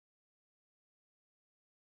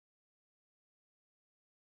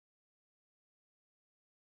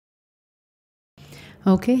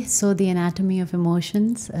Okay, so the anatomy of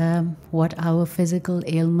emotions, what our physical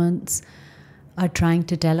ailments are trying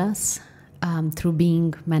to tell us through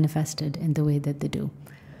being manifested in the way that they do.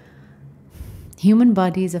 Human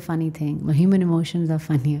body is a funny thing. Well, human emotions are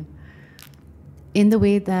funnier in the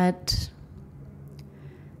way that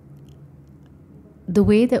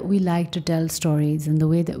we like to tell stories and the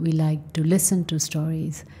way that we like to listen to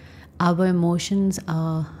stories. Our emotions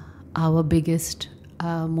are our biggest,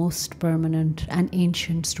 most permanent and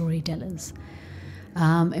ancient storytellers.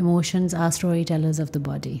 Emotions are storytellers of the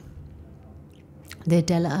body. They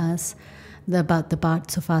tell us about the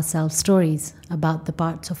parts of ourselves, stories about the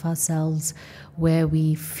parts of ourselves where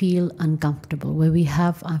we feel uncomfortable, where we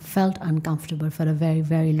have felt uncomfortable for a very,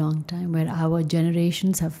 very long time, where our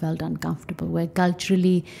generations have felt uncomfortable, where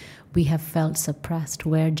culturally we have felt suppressed,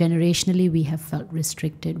 where generationally we have felt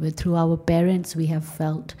restricted, where through our parents we have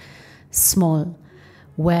felt small,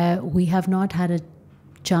 where we have not had a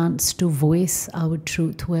chance to voice our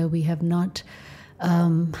truth, where we have not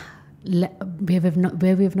where we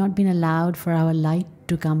have not been allowed for our light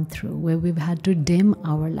to come through, where we've had to dim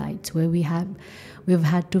our lights, where we've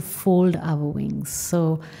had to fold our wings.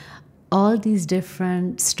 So all these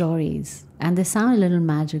different stories, and they sound a little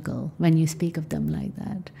magical when you speak of them like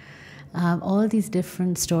that. All these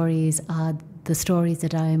different stories are the stories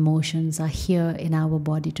that our emotions are here in our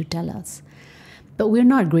body to tell us. But we're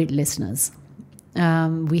not great listeners.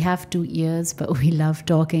 We have 2 ears, but we love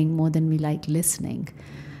talking more than we like listening.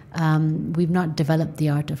 We've not developed the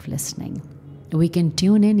art of listening. We can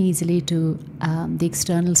tune in easily to the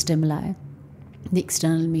external stimuli, the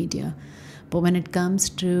external media. But when it comes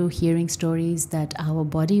to hearing stories that our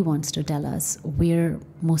body wants to tell us, we're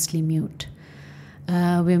mostly mute.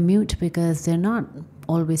 We're mute because they're not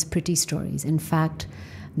always pretty stories. In fact,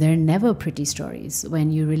 they're never pretty stories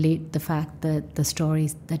when you relate the fact that the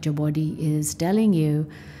stories that your body is telling you,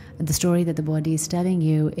 the story that the body is telling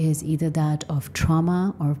you is either that of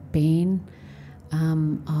trauma or pain,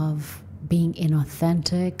 of being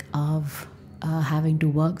inauthentic, of having to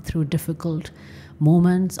work through difficult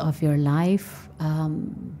moments of your life,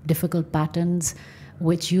 difficult patterns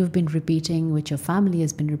which you've been repeating, which your family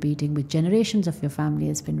has been repeating, which generations of your family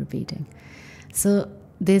has been repeating. So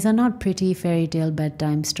these are not pretty fairy tale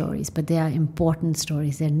bedtime stories, but they are important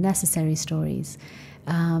stories. They're necessary stories.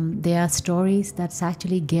 They are stories that's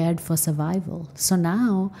actually geared for survival. So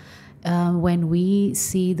now, when we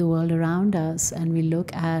see the world around us and we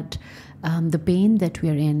look at the pain that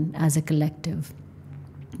we're in as a collective,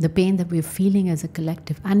 the pain that we're feeling as a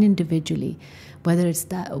collective and individually, whether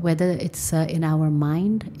it's in our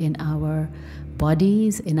mind, in our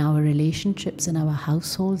bodies, in our relationships, in our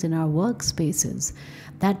households, in our workspaces,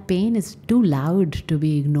 that pain is too loud to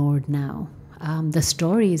be ignored now. The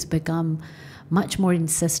stories become much more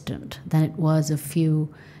insistent than it was a few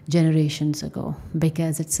generations ago,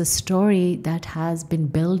 because it's a story that has been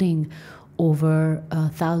building over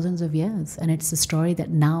thousands of years, and it's a story that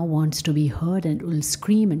now wants to be heard, and it will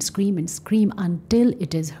scream and scream and scream until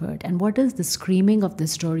it is heard. And what does the screaming of the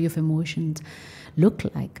story of emotions look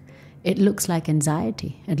like? It looks like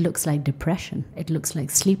anxiety. It looks like depression. It looks like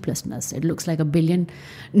sleeplessness. It looks like $1 billion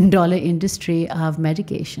industry of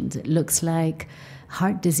medications. It looks like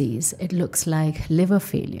heart disease. It looks like liver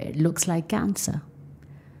failure. It looks like cancer.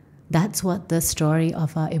 That's what the story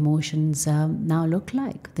of our emotions now look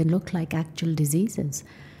like. They look like actual diseases.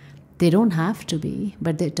 They don't have to be,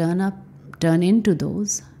 but they turn into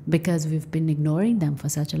those because we've been ignoring them for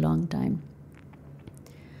such a long time.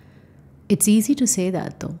 It's easy to say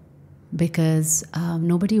that though, because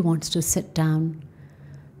nobody wants to sit down,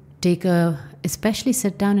 especially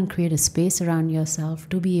sit down and create a space around yourself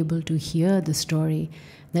to be able to hear the story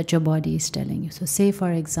that your body is telling you. So say,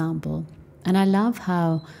 for example, and I love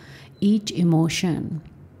how each emotion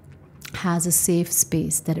has a safe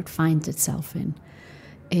space that it finds itself in.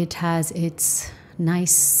 It has its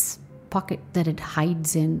nice pocket that it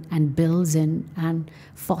hides in and builds in and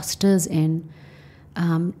fosters in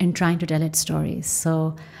trying to tell its stories.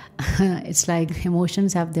 So it's like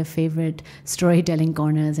emotions have their favorite storytelling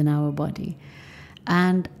corners in our body.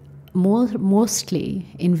 And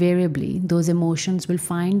mostly, invariably, those emotions will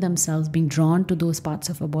find themselves being drawn to those parts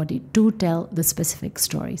of our body to tell the specific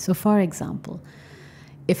story. So for example,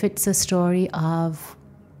 if it's a story of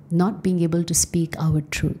not being able to speak our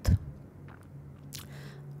truth,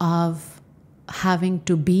 of having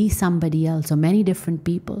to be somebody else or many different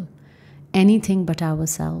people, anything but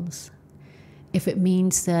ourselves, if it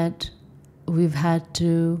means that we've had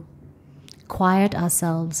to quiet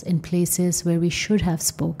ourselves in places where we should have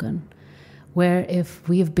spoken, where if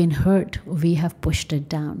we have been hurt, we have pushed it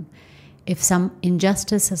down. If some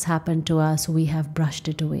injustice has happened to us, we have brushed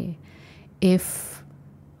it away. If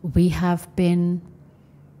we have been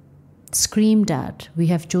screamed at, we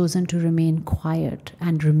have chosen to remain quiet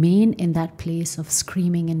and remain in that place of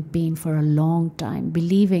screaming and pain for a long time,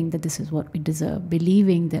 believing that this is what we deserve,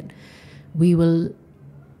 believing that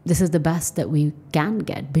this is the best that we can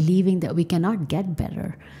get, believing that we cannot get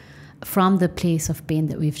better from the place of pain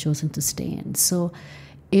that we've chosen to stay in. So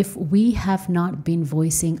if we have not been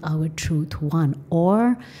voicing our truth, one,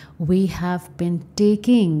 or we have been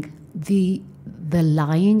taking the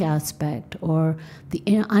lying aspect or the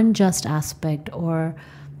unjust aspect, or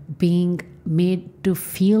being made to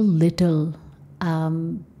feel little,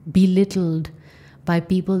 belittled by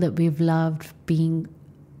people that we've loved, being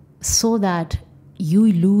so that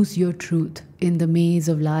you lose your truth in the maze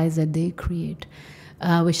of lies that they create,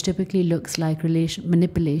 which typically looks like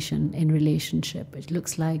manipulation in relationship. It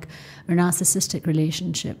looks like a narcissistic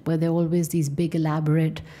relationship where there are always these big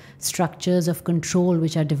elaborate structures of control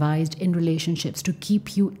which are devised in relationships to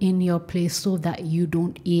keep you in your place so that you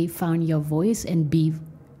don't find your voice and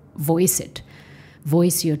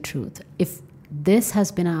voice your truth. If this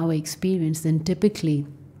has been our experience, then typically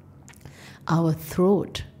our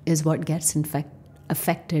throat is what gets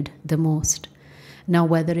affected the most. Now,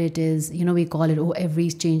 whether it is, we call it, every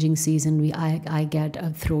changing season, I get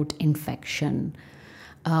a throat infection,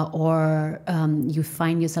 or you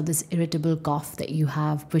find yourself this irritable cough that you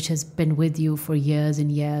have, which has been with you for years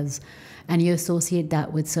and years, and you associate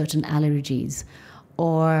that with certain allergies,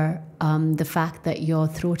 or the fact that your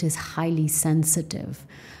throat is highly sensitive.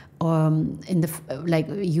 If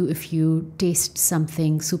you taste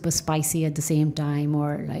something super spicy at the same time,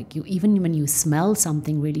 or even when you smell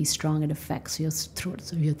something really strong, it affects your throat.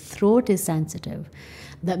 So your throat is sensitive.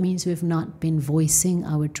 That means we've not been voicing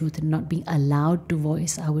our truth and not being allowed to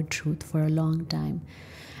voice our truth for a long time.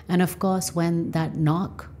 And of course, when that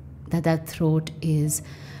knock that throat is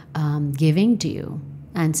giving to you,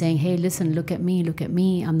 and saying, hey, listen, look at me,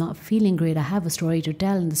 I'm not feeling great, I have a story to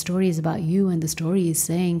tell, and the story is about you, and the story is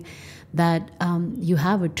saying that you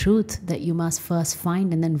have a truth that you must first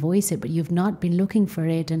find and then voice it, but you've not been looking for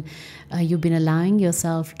it, and you've been allowing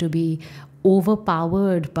yourself to be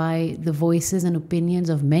overpowered by the voices and opinions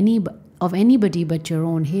of anybody but your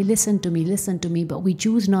own. Hey, listen to me, but we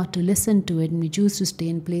choose not to listen to it, and we choose to stay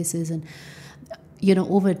in places, and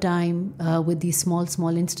over time, with these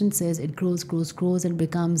small instances, it grows and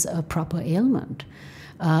becomes a proper ailment,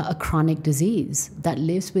 a chronic disease that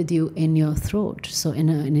lives with you in your throat. So in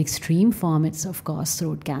an extreme form, it's, of course,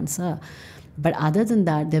 throat cancer. But other than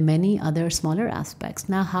that, there are many other smaller aspects.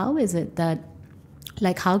 Now, how is it that,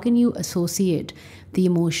 how can you associate the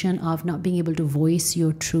emotion of not being able to voice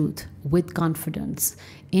your truth with confidence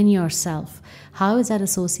in yourself? How is that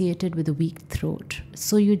associated with a weak throat?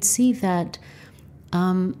 So you'd see that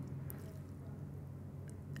our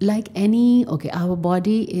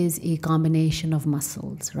body is a combination of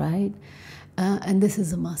muscles, right? And this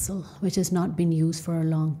is a muscle which has not been used for a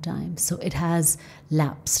long time. So it has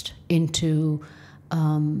lapsed into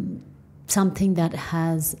something that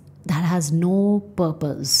has no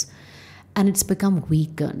purpose, and it's become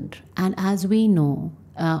weakened. And as we know,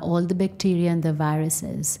 all the bacteria and the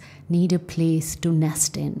viruses need a place to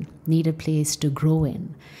nest in, need a place to grow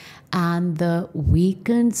in. And the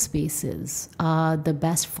weakened spaces are the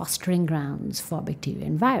best fostering grounds for bacteria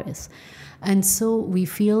and virus. And so we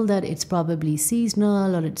feel that it's probably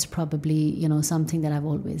seasonal, or it's probably, something that I've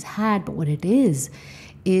always had. But what it is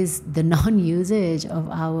the non-usage of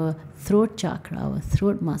our throat chakra, our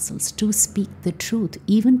throat muscles, to speak the truth.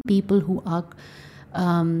 Even people who are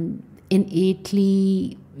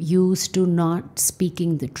innately used to not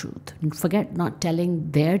speaking the truth, and forget not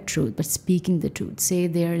telling their truth, but speaking the truth. Say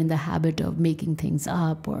they're in the habit of making things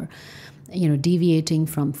up, or deviating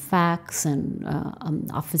from facts and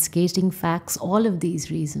obfuscating facts, all of these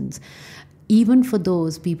reasons. Even for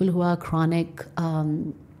those people who are chronic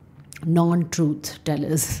non-truth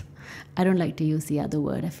tellers, I don't like to use the other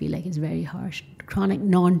word, I feel like it's very harsh, chronic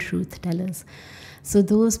non-truth tellers. So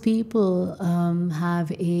those people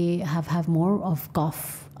have more of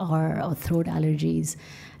cough or throat allergies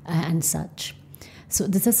and such. So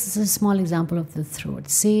this is a small example of the throat.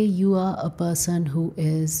 Say you are a person who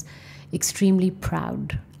is extremely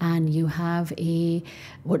proud, and you have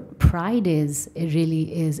what pride is,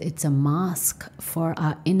 it's a mask for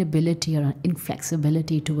our inability or our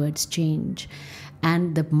inflexibility towards change.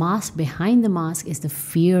 And the mask behind the mask is the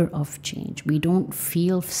fear of change. We don't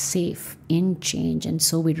feel safe in change, and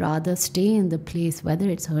so we'd rather stay in the place, whether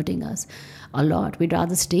it's hurting us a lot. We'd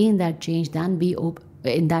rather stay in that change than be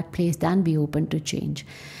in that place than be open to change.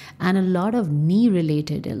 And a lot of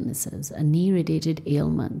knee-related illnesses, knee-related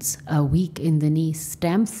ailments, a weak in the knee,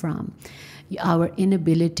 stem from our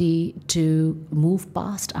inability to move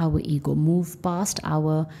past our ego, move past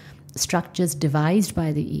our structures devised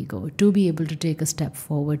by the ego to be able to take a step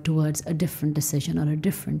forward towards a different decision or a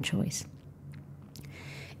different choice.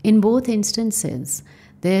 In both instances,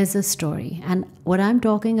 there's a story. And what I'm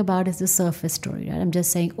talking about is the surface story, right? I'm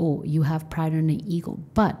just saying, oh, you have pride and an ego.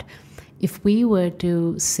 But if we were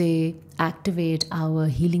to, say, activate our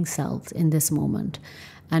healing selves in this moment,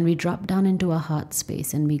 and we drop down into our heart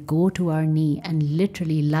space and we go to our knee and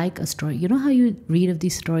literally, like a story, you know how you read of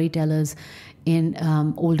these storytellers in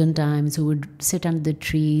olden times who would sit under the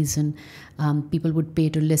trees, and people would pay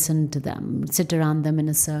to listen to them, sit around them in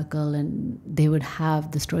a circle, and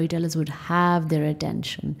the storytellers would have their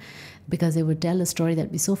attention, because they would tell a story that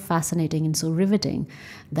would be so fascinating and so riveting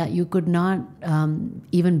that you could not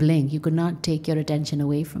even blink. You could not take your attention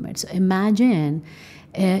away from it. So imagine,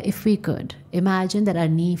 if we could, imagine that our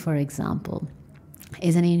knee, for example,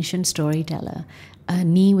 is an ancient storyteller, a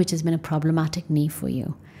knee which has been a problematic knee for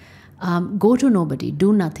you. Go to nobody,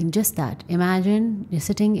 do nothing, just that. Imagine you're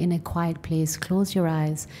sitting in a quiet place, close your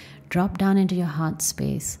eyes, drop down into your heart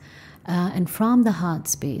space, and from the heart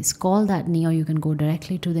space, call that knee, or you can go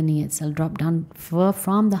directly to the knee itself, drop down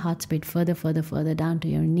from the heart space, further down to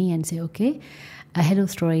your knee, and say, okay, hello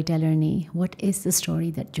storyteller knee, what is the story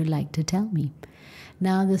that you'd like to tell me?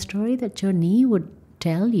 Now, the story that your knee would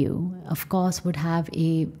tell you, of course, would have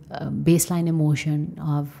a baseline emotion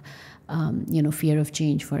of fear of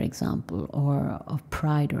change, for example, or of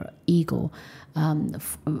pride or ego,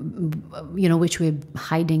 which we're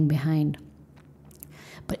hiding behind.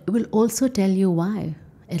 But it will also tell you why.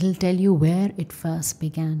 It'll tell you where it first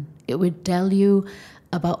began. It would tell you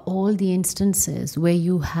about all the instances where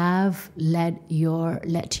you have let your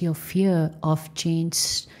fear of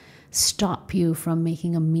change stop you from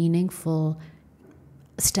making a meaningful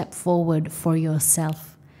step forward for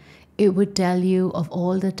yourself. It would tell you of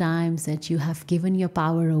all the times that you have given your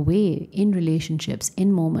power away in relationships,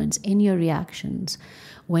 in moments, in your reactions,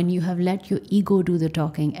 when you have let your ego do the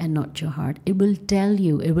talking and not your heart. It will tell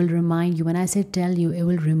you, it will remind you. When I say tell you, it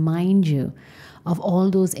will remind you of all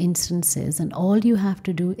those instances, and all you have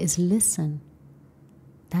to do is listen.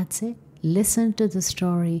 That's it. Listen to the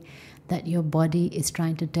story that your body is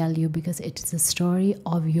trying to tell you, because it is a story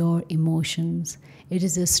of your emotions. It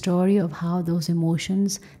is a story of how those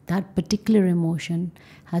emotions, that particular emotion,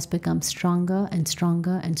 has become stronger and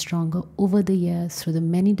stronger and stronger over the years through the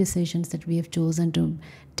many decisions that we have chosen to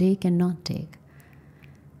take and not take.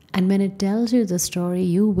 And when it tells you the story,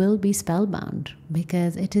 you will be spellbound,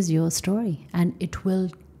 because it is your story, and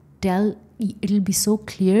it'll be so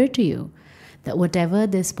clear to you that whatever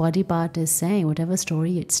this body part is saying, whatever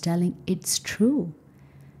story it's telling, it's true.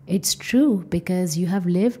 It's true because you have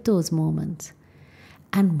lived those moments.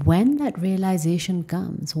 And when that realization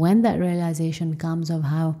comes of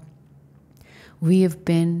how we have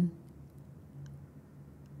been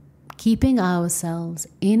keeping ourselves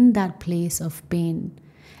in that place of pain.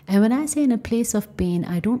 And when I say in a place of pain,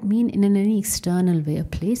 I don't mean in any external way. A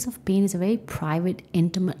place of pain is a very private,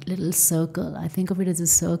 intimate little circle. I think of it as a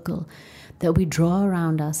circle that we draw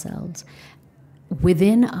around ourselves,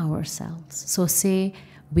 within ourselves. So say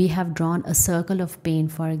we have drawn a circle of pain,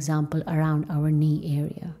 for example, around our knee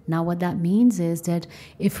area. Now what that means is that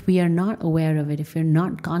if we are not aware of it, if we're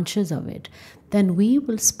not conscious of it, then we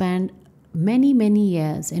will spend many, many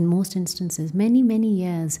years, in most instances, many, many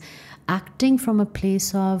years, acting from a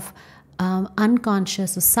place of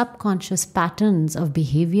unconscious or subconscious patterns of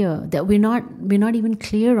behavior that we're not even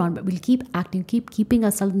clear on, but we'll keep acting, keep keeping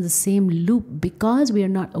ourselves in the same loop, because we are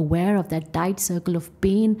not aware of that tight circle of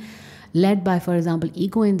pain led by, for example,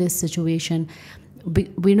 ego in this situation.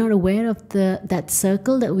 We're not aware of that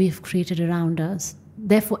circle that we've created around us.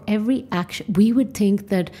 Therefore, every action, we would think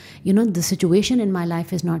that, the situation in my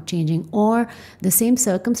life is not changing, or the same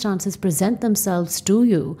circumstances present themselves to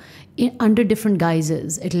you under different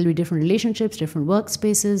guises. It'll be different relationships, different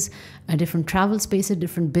workspaces, different travel spaces,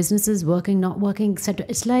 different businesses, working, not working, etc.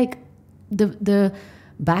 It's like the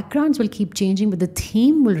backgrounds will keep changing, but the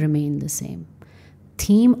theme will remain the same.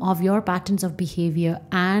 Theme of your patterns of behavior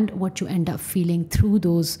and what you end up feeling through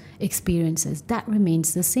those experiences, that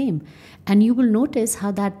remains the same. And you will notice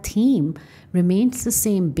how that theme remains the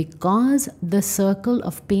same, because the circle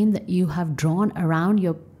of pain that you have drawn around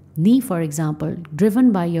your knee, for example,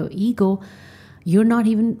 driven by your ego, you're not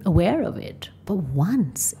even aware of it. But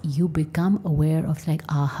once you become aware of, like,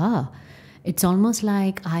 aha, it's almost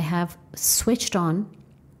like I have switched on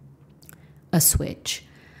a switch.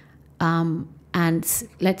 And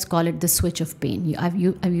let's call it the switch of pain.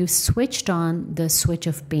 You switched on the switch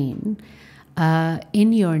of pain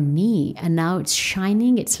in your knee, and now it's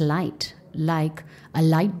shining its light like a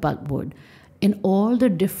light bulb would in all the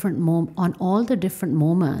different on all the different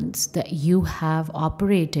moments that you have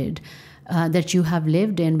operated, that you have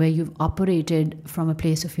lived in, where you've operated from a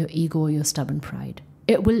place of your ego or your stubborn pride.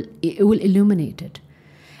 It will illuminate it.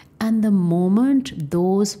 And the moment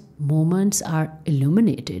those moments are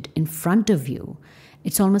illuminated in front of you,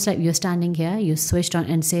 it's almost like you're standing here, you switched on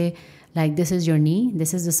and say, like, this is your knee,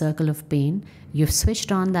 this is the circle of pain. You've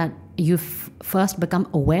switched on that, you've first become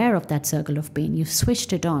aware of that circle of pain. You've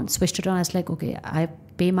switched it on. It's like, okay, I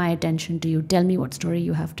pay my attention to you. Tell me what story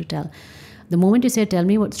you have to tell. The moment you say, tell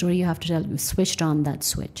me what story you have to tell, you've switched on that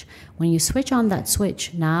switch. When you switch on that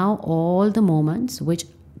switch, now all the moments which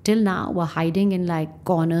till now were hiding in like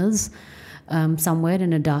corners somewhere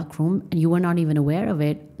in a dark room, and you were not even aware of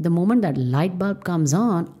it, the moment that light bulb comes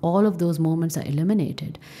on, all of those moments are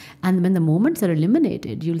eliminated. And when the moments are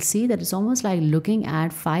eliminated, you'll see that it's almost like looking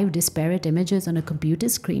at 5 disparate images on a computer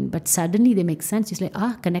screen, but suddenly they make sense. You say,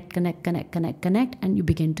 connect, and you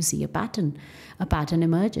begin to see a pattern. A pattern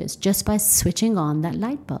emerges just by switching on that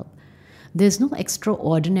light bulb. There's no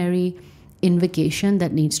extraordinary invocation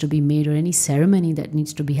that needs to be made or any ceremony that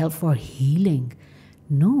needs to be held for healing.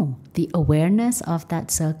 No, the awareness of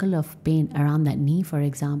that circle of pain around that knee, for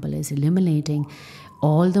example, is eliminating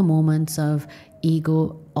all the moments of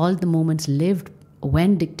ego, all the moments lived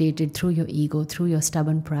when dictated through your ego, through your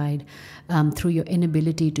stubborn pride, through your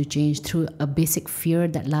inability to change, through a basic fear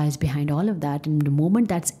that lies behind all of that. And the moment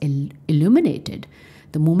that's illuminated,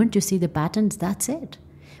 the moment you see the patterns, that's it.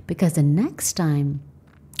 Because the next time,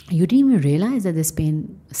 you didn't even realize that this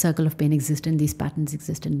circle of pain exists and these patterns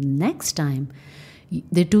exist. And the next time,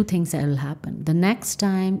 there are 2 things that will happen. The next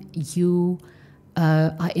time you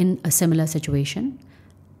are in a similar situation,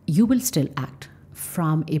 you will still act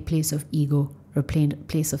from a place of ego or a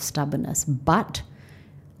place of stubbornness. But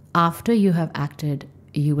after you have acted,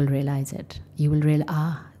 you will realize it. You will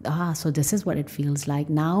realize, so this is what it feels like.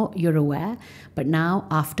 Now you're aware, but now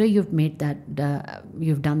after you've made that,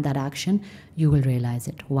 you've done that action, you will realize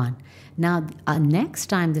it. 1. Now, next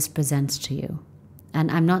time this presents to you, and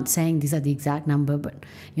I'm not saying these are the exact number, but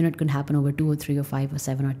it can happen over 2 or 3 or 5 or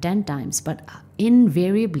 7 or 10 times. But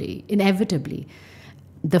inevitably,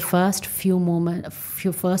 the first few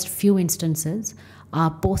instances are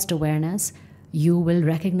post-awareness. You will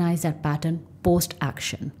recognize that pattern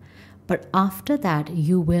post-action. But after that,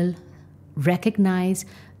 you will recognize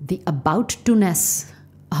the about-to-ness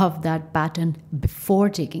of that pattern before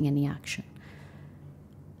taking any action.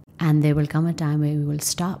 And there will come a time where we will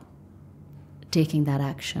stop taking that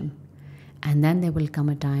action. And then there will come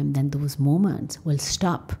a time then those moments will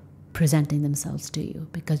stop presenting themselves to you,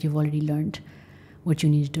 because you've already learned what you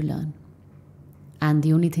needed to learn. And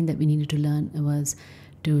the only thing that we needed to learn was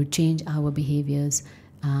to change our behaviors,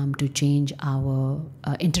 to change our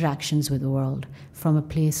interactions with the world from a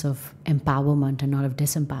place of empowerment and not of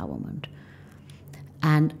disempowerment.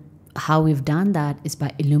 And how we've done that is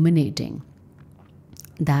by illuminating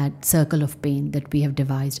that circle of pain that we have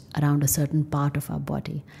devised around a certain part of our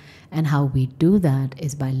body. And how we do that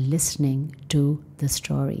is by listening to the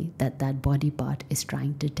story that body part is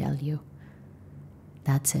trying to tell you.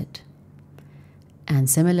 That's it. And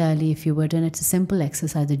similarly, if you were to, and it's a simple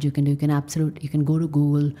exercise that you can do, you can go to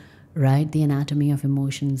Google, write the anatomy of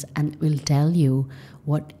emotions, and it will tell you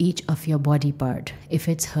what each of your body part, if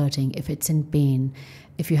it's hurting, if it's in pain,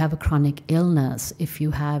 if you have a chronic illness, if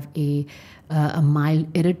you have a mild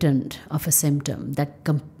irritant of a symptom that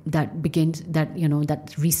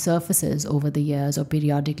resurfaces over the years or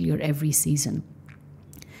periodically or every season,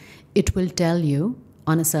 it will tell you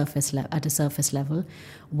at a surface level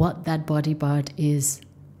what that body part is,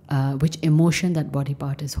 which emotion that body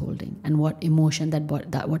part is holding, and what emotion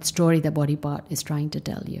what story that body part is trying to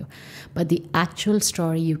tell you. But the actual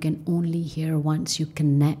story you can only hear once you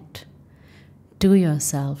connect to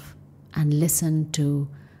yourself and listen to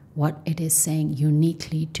what it is saying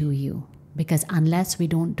uniquely to you. Because unless we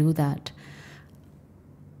don't do that,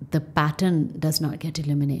 the pattern does not get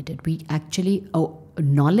eliminated. We actually,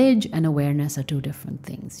 knowledge and awareness are 2 different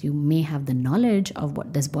things. You may have the knowledge of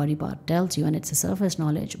what this body part tells you, and it's a surface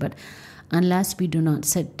knowledge, but unless we do not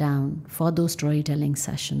sit down for those storytelling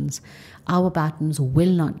sessions, our patterns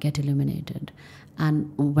will not get eliminated.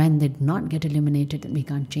 And when they do not get eliminated, then we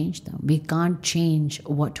can't change them. We can't change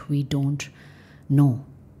what we don't know.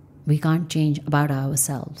 We can't change about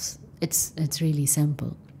ourselves. It's really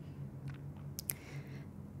simple.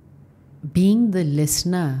 Being the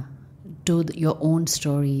listener to your own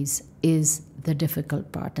stories is the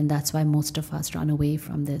difficult part. And that's why most of us run away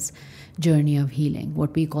from this journey of healing,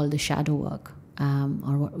 what we call the shadow work,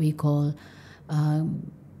 or what we call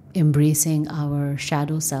embracing our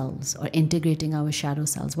shadow selves or integrating our shadow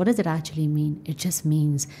selves. What does it actually mean? It just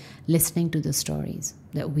means listening to the stories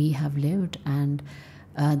that we have lived and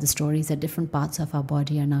the stories that different parts of our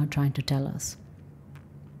body are now trying to tell us.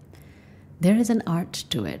 There is an art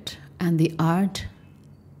to it, and the art,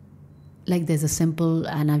 like there's a simple,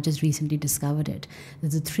 and I've just recently discovered it,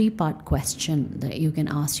 there's a 3-part question that you can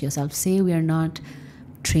ask yourself. Say we are not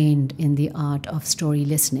trained in the art of story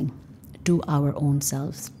listening to our own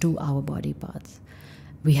selves, to our body parts.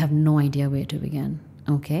 We have no idea where to begin,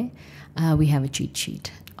 okay? We have a cheat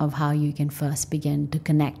sheet of how you can first begin to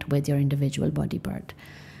connect with your individual body part.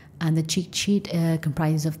 And the cheat sheet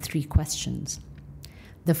comprises of 3 questions.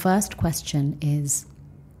 The first question is,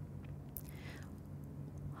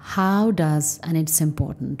 how does, and it's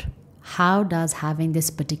important, how does having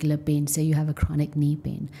this particular pain, say you have a chronic knee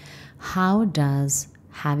pain, how does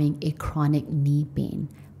having a chronic knee pain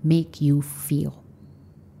make you feel?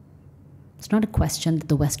 It's not a question that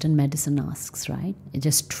the Western medicine asks, right? It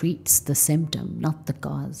just treats the symptom, not the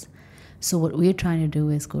cause. So what we're trying to do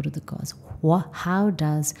is go to the cause. How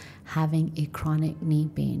does having a chronic knee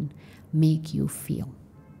pain make you feel?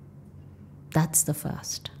 That's the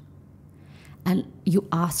first. And you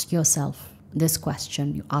ask yourself this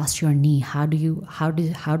question. You ask your knee, how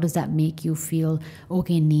does that make you feel?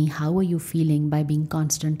 Okay, knee, how are you feeling by being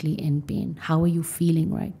constantly in pain? How are you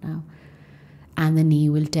feeling right now? And the knee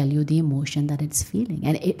will tell you the emotion that it's feeling.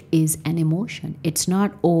 And it is an emotion. It's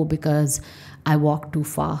not, oh, because I walk too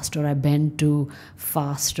fast or I bend too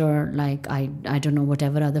fast or like, I don't know,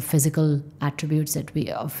 whatever other physical attributes that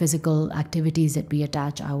physical activities that we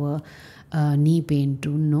attach our knee pain to.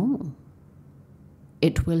 No.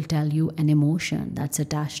 It will tell you an emotion that's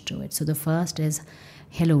attached to it. So the first is,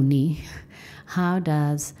 hello knee, how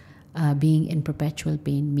does being in perpetual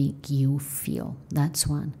pain make you feel? That's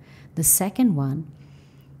one. The second one,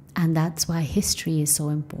 and that's why history is so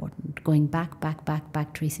important, going back,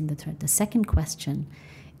 tracing the thread. The second question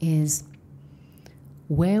is,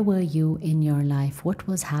 where were you in your life? What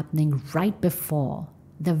was happening right before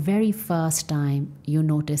the very first time you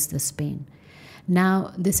noticed this pain?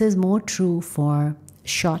 Now, this is more true for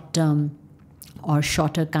short-term or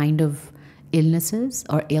shorter kind of illnesses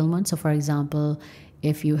or ailments. So, for example,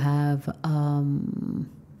 if you have a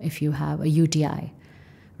UTI,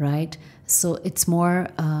 right? So it's more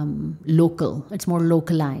local. It's more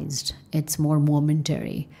localized. It's more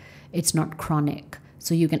momentary. It's not chronic.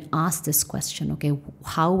 So you can ask this question, okay,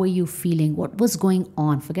 how were you feeling? What was going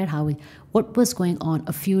on? What was going on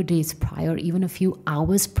a few days prior, even a few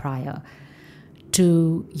hours prior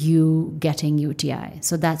to you getting UTI?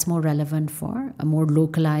 So that's more relevant for a more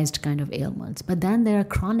localized kind of ailments. But then there are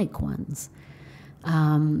chronic ones.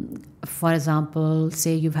 For example,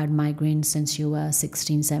 say you've had migraines since you were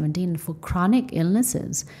 16, 17. For chronic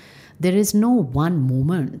illnesses, there is no one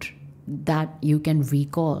moment that you can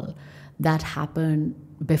recall that happened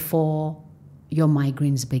before your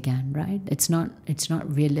migraines began, right? It's not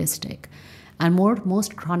realistic. And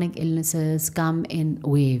most chronic illnesses come in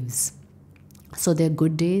waves. So there are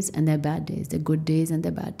good days and there are bad days. There are good days and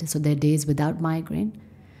there are bad days. So there are days without migraine,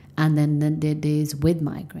 and then there are days with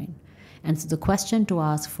migraine. And so the question to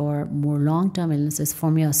ask for more long-term illnesses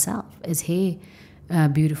from yourself is, hey,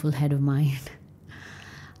 beautiful head of mine,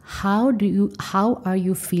 how are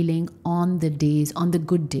you feeling on the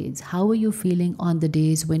good days? How are you feeling on the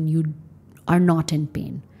days when you are not in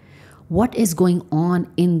pain? What is going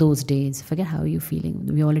on in those days? Forget how are you feeling.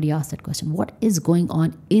 We already asked that question. What is going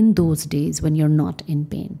on in those days when you're not in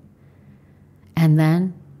pain? And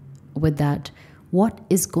then with that, what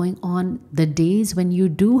is going on the days when you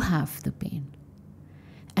do have the pain?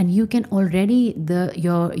 And you can already,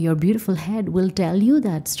 your beautiful head will tell you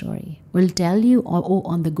that story. Will tell you, oh,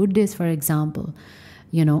 on the good days, for example,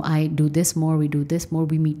 I do this more, we do this more,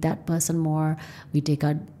 we meet that person more, we take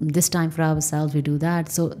out this time for ourselves, we do that.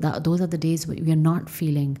 So those are the days we are not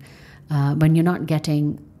feeling, when you're not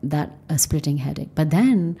getting that splitting headache. But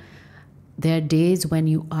then there are days when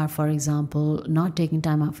you are, for example, not taking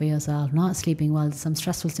time out for yourself, not sleeping well, some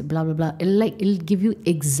stressful, blah, blah, blah. It'll give you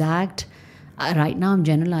exact, right now I'm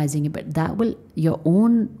generalizing it, but your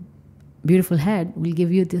own beautiful head will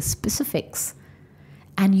give you the specifics.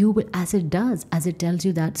 And you will, as it does, as it tells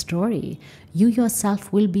you that story, you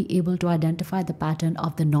yourself will be able to identify the pattern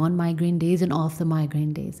of the non-migraine days and of the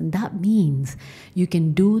migraine days. And that means you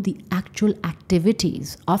can do the actual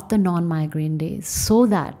activities of the non-migraine days so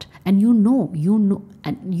that, and you know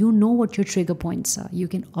what your trigger points are. You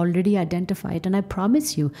can already identify it. And I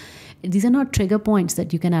promise you, these are not trigger points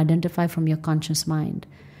that you can identify from your conscious mind.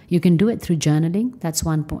 You can do it through journaling. That's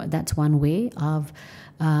one way of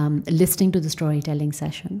listening to the storytelling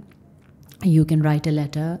session. You can write a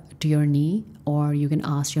letter to your knee, or you can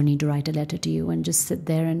ask your knee to write a letter to you and just sit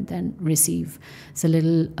there and then receive. It's a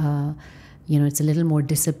little, it's a little more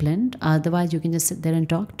disciplined. Otherwise, you can just sit there and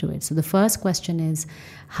talk to it. So the first question is,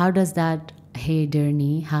 how does that, hey, dear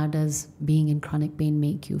knee, how does being in chronic pain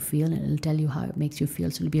make you feel? And it'll tell you how it makes you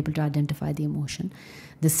feel. So you'll be able to identify the emotion.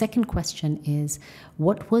 The second question is,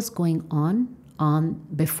 what was going on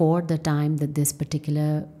before the time that this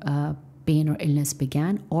particular pain or illness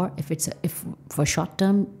began, or if for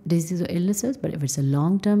short-term disease or illnesses, but if it's a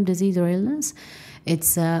long-term disease or illness,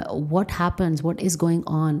 it's what happens, what is going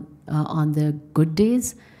on the good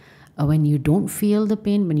days when you don't feel the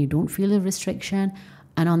pain, when you don't feel the restriction,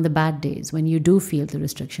 and on the bad days when you do feel the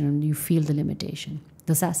restriction and you feel the limitation.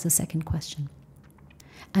 That's the second question.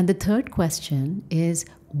 And the third question is,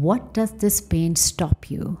 what does this pain stop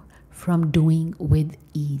you from doing with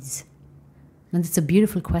ease? And it's a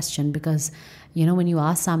beautiful question, because when you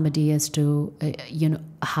ask somebody as to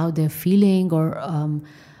how they're feeling, or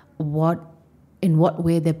in what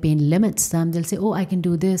way their pain limits them, they'll say, oh, I can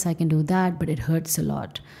do this, I can do that, but it hurts a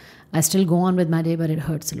lot. I still go on with my day, but it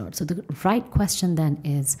hurts a lot. So the right question then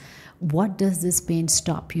is, what does this pain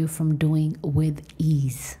stop you from doing with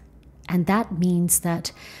ease? And that means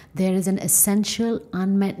that there is an essential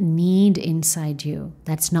unmet need inside you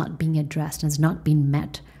that's not being addressed, has not been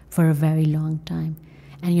met for a very long time.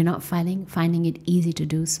 And you're not finding it easy to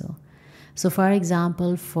do so. So for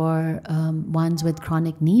example, for ones with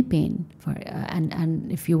chronic knee pain,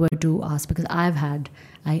 and if you were to ask, because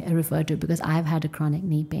I refer to it because I've had a chronic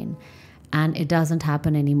knee pain and it doesn't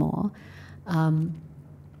happen anymore.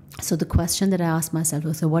 So the question that I asked myself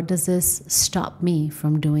was, so what does this stop me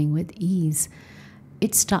from doing with ease?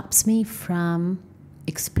 It stops me from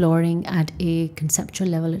exploring at a conceptual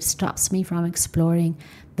level. It stops me from exploring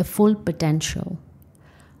the full potential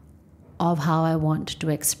of how I want to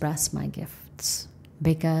express my gifts,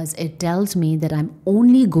 because it tells me that I'm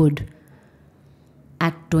only good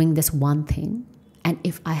at doing this one thing. And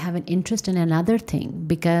if I have an interest in another thing,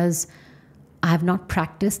 because I have not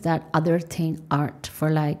practiced that other thing, art,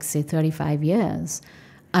 for say 35 years,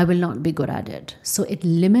 I will not be good at it. So it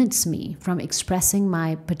limits me from expressing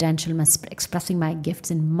my potential, expressing my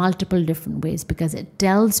gifts in multiple different ways, because it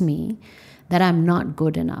tells me that I'm not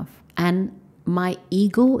good enough. And my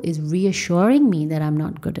ego is reassuring me that I'm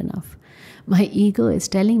not good enough. My ego is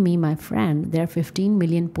telling me, my friend, there are 15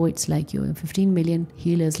 million poets like you, 15 million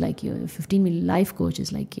healers like you, 15 million life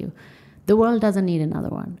coaches like you. The world doesn't need another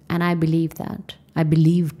one. And I believe that. I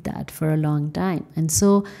believed that for a long time. And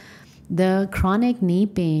so the chronic knee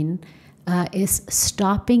pain is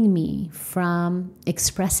stopping me from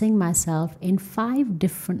expressing myself in 5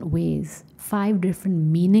 different ways, 5 different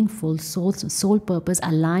meaningful soul purpose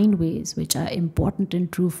aligned ways, which are important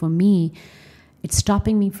and true for me. It's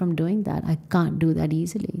stopping me from doing that. I can't do that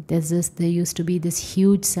easily. There used to be this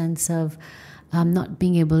huge sense of not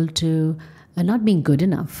being able to, not being good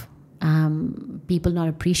enough. People not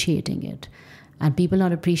appreciating it. And people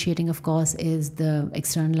not appreciating, of course, is the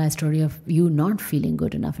externalized story of you not feeling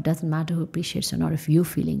good enough. It doesn't matter who appreciates or not if you're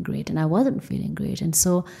feeling great. And I wasn't feeling great. And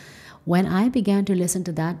so when I began to listen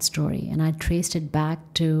to that story and I traced it back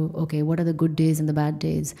to, okay, what are the good days and the bad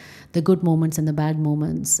days, the good moments and the bad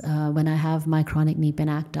moments, when I have my chronic knee pain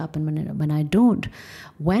act up and when I don't,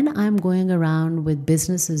 when I'm going around with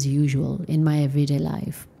business as usual in my everyday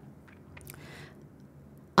life,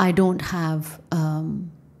 I don't have,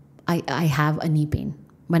 I have a knee pain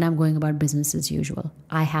when I'm going about business as usual.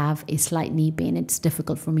 I have a slight knee pain. It's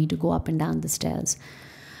difficult for me to go up and down the stairs.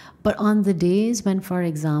 But on the days when, for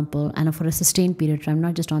example, and for a sustained period of time,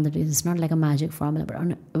 not just on the days, it's not like a magic formula,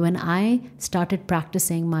 but when I started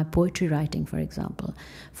practicing my poetry writing, for example,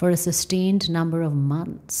 for a sustained number of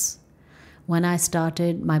months, when I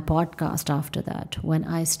started my podcast after that, when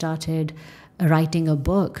I started writing a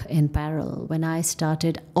book in parallel, when I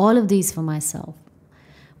started all of these for myself,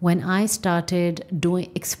 when I started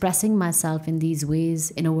expressing myself in these ways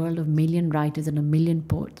in a world of million writers and a million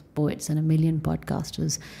poets and a million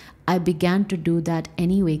podcasters, I began to do that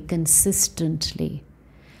anyway consistently.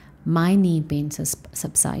 My knee pain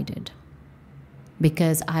subsided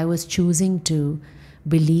because I was choosing to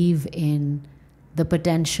believe in the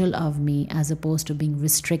potential of me as opposed to being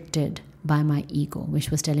restricted by my ego,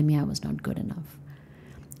 which was telling me I was not good enough.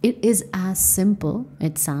 It is as simple,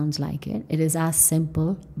 it sounds like it. It is as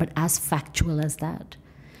simple, but as factual as that.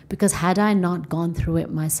 Because had I not gone through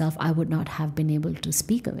it myself, I would not have been able to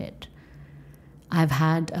speak of it. I've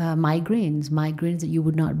had migraines that you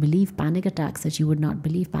would not believe, panic attacks that you would not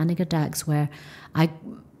believe, panic attacks, I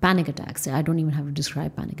don't even have to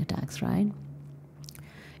describe panic attacks, right?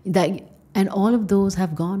 And all of those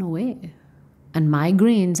have gone away. And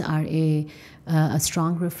migraines are a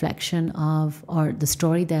strong reflection of, or the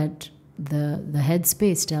story that the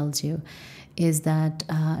headspace tells you is that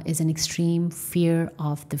is an extreme fear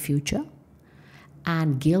of the future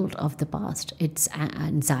and guilt of the past. It's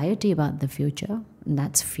anxiety about the future, and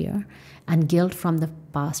that's fear, and guilt from the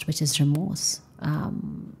past, which is remorse.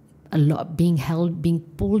 A lot being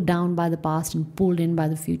pulled down by the past and pulled in by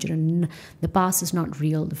the future, and the past is not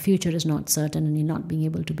real, the future is not certain, and you're not being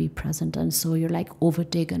able to be present, and so you're like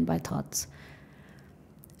overtaken by thoughts.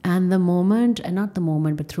 And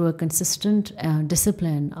but through a consistent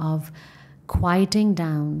discipline of quieting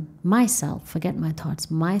down myself, forget my thoughts,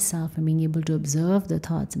 myself, and being able to observe the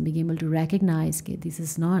thoughts and being able to recognize, okay, this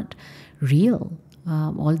is not real.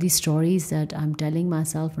 All these stories that I'm telling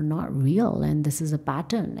myself are not real, and this is a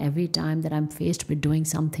pattern. Every time that I'm faced with doing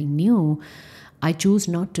something new, I choose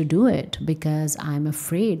not to do it because I'm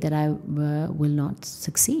afraid that I will not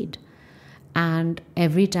succeed. And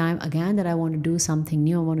every time, again, that I want to do something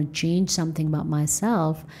new, I want to change something about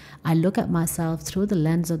myself, I look at myself through the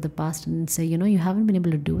lens of the past and say, you haven't been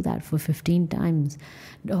able to do that for 15 times.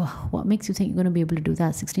 Oh, what makes you think you're going to be able to do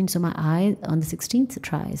that 16? So my eye on the 16th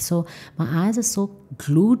try. So my eyes are so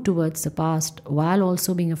glued towards the past while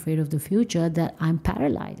also being afraid of the future that I'm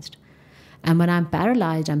paralyzed. And when I'm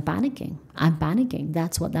paralyzed, I'm panicking.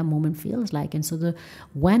 That's what that moment feels like. And so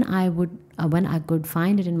when I could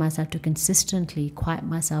find it in myself to consistently quiet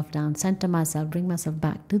myself down, center myself, bring myself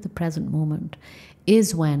back to the present moment,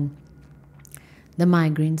 is when the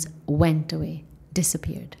migraines went away,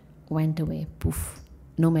 disappeared, went away, poof,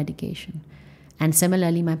 no medication. And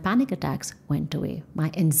similarly, my panic attacks went away.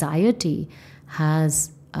 My anxiety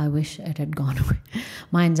I wish it had gone away.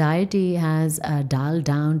 My anxiety has dialed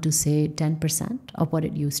down to say 10% of what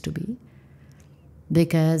it used to be.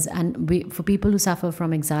 For people who suffer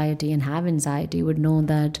from anxiety and have anxiety would know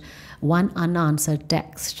that one unanswered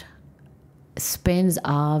text spins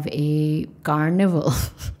off a carnival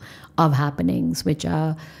of happenings, which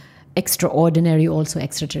are extraordinary, also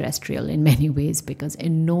extraterrestrial in many ways, because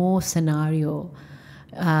in no scenario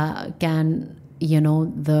can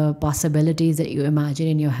the possibilities that you imagine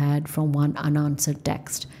in your head from one unanswered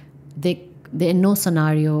text, in no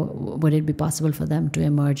scenario would it be possible for them to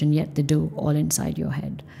emerge, and yet they do, all inside your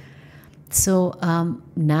head. So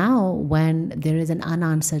now when there is an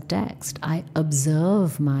unanswered text, I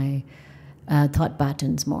observe my thought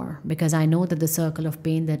patterns more, because I know that the circle of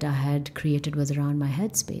pain that I had created was around my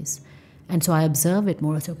headspace. And so I observe it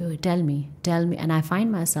more. So, okay, tell me. And I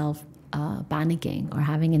find myself panicking or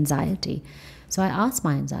having anxiety. So I ask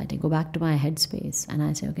my anxiety, go back to my headspace, and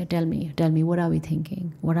I say, okay, tell me, what are we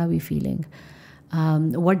thinking? What are we feeling?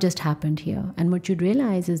 What just happened here? And what you'd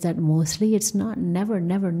realize is that mostly it's never.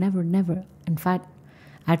 In fact,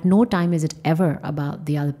 at no time is it ever about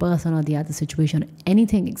the other person or the other situation,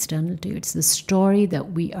 anything external to you. It's the story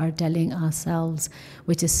that we are telling ourselves,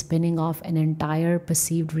 which is spinning off an entire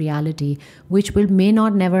perceived reality, which may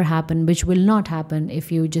not never happen, which will not happen if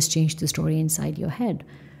you just change the story inside your head.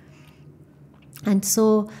 And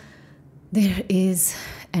so there is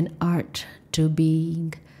an art to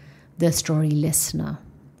being the story listener.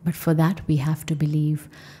 But for that, we have to believe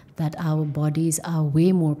that our bodies are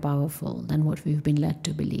way more powerful than what we've been led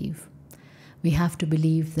to believe. We have to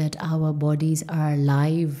believe that our bodies are a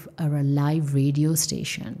live radio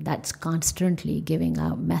station that's constantly giving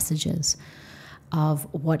out messages of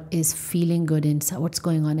what is feeling good inside, what's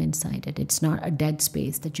going on inside it. It's not a dead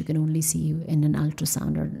space that you can only see in an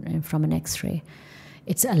ultrasound or from an X-ray.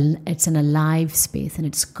 It's an alive space, and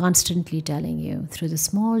it's constantly telling you through the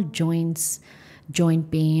small joint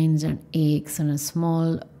pains and aches and a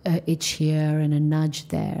small itch here and a nudge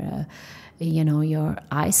there, your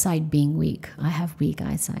eyesight being weak. I have weak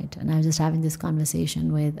eyesight, and I was just having this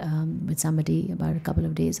conversation with somebody about a couple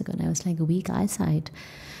of days ago, and I was like, weak eyesight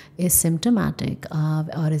is symptomatic of,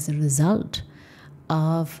 or is a result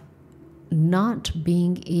of not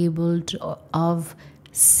being able to, of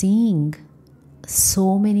seeing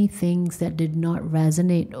so many things that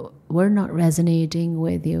were not resonating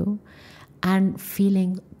with you, and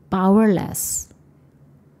feeling powerless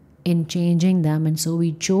in changing them, and so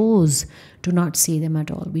we chose to not see them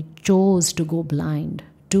at all. We chose to go blind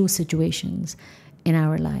to situations in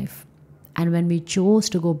our life. And when we chose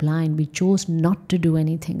to go blind, we chose not to do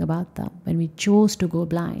anything about them. When we chose to go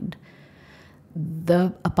blind,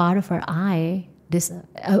 a part of our eye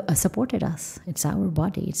supported us. It's our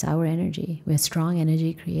body, it's our energy. We're strong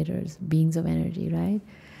energy creators, beings of energy, right?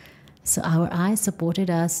 So our eyes supported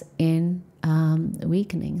us in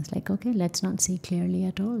weakening. It's like, okay, let's not see clearly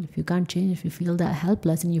at all. If you can't change, if you feel that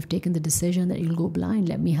helpless and you've taken the decision that you'll go blind,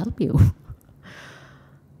 let me help you.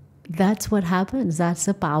 That's what happens. That's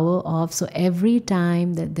the power of, so every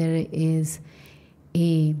time that there is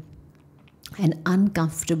an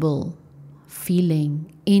uncomfortable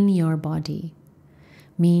feeling in your body,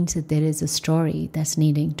 means that there is a story that's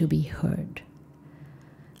needing to be heard.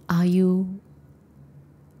 Are you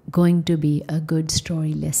going to be a good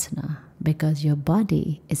story listener? Because your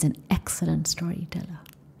body is an excellent storyteller.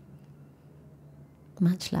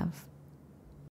 Much love.